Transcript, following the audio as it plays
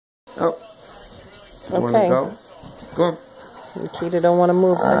Oh. You Okay. want to go? Go on. Nikita don't want to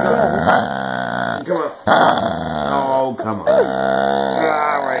move again. Come on. Oh, come on. All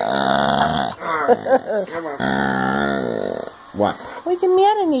right. Come on. What? What's the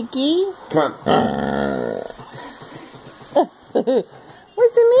matter, Nikki? Come on.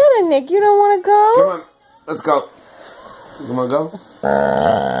 What's the matter, Nick? You don't want to go? Come on. Let's go. You want to go?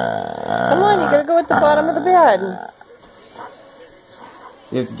 Come on, you gotta go at the bottom of the bed.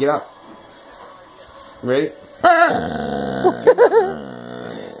 You have to get up. Ready? Come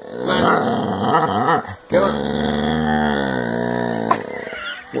on.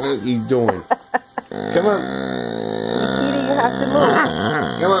 What are you doing? Come on. Nikita, you have to move.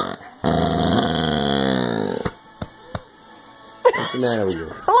 Come on. What's the matter with you?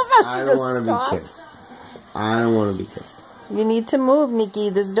 I don't want to be kissed. I don't want to be kissed. You need to move, Nikki.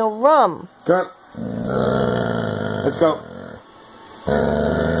 There's no room. Come on. Let's go.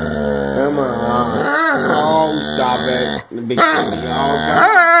 Come on. Oh, stop it. The big thing.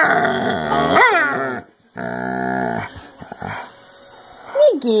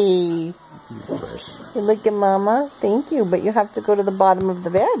 Oh, Nikki. You look at Mama. Thank you, but you have to go to the bottom of the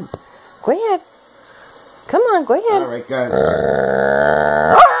bed. Go ahead. Come on, go ahead. All right, good.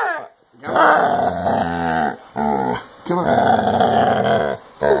 Come on. Come on.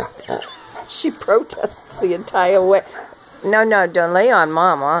 She protests the entire way. No, don't lay on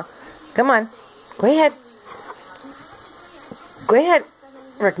Mama. Come on. Go ahead. Go ahead.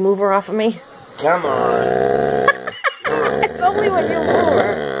 Rick, move her off of me. Come on. It's only when you move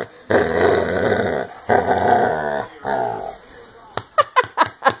her.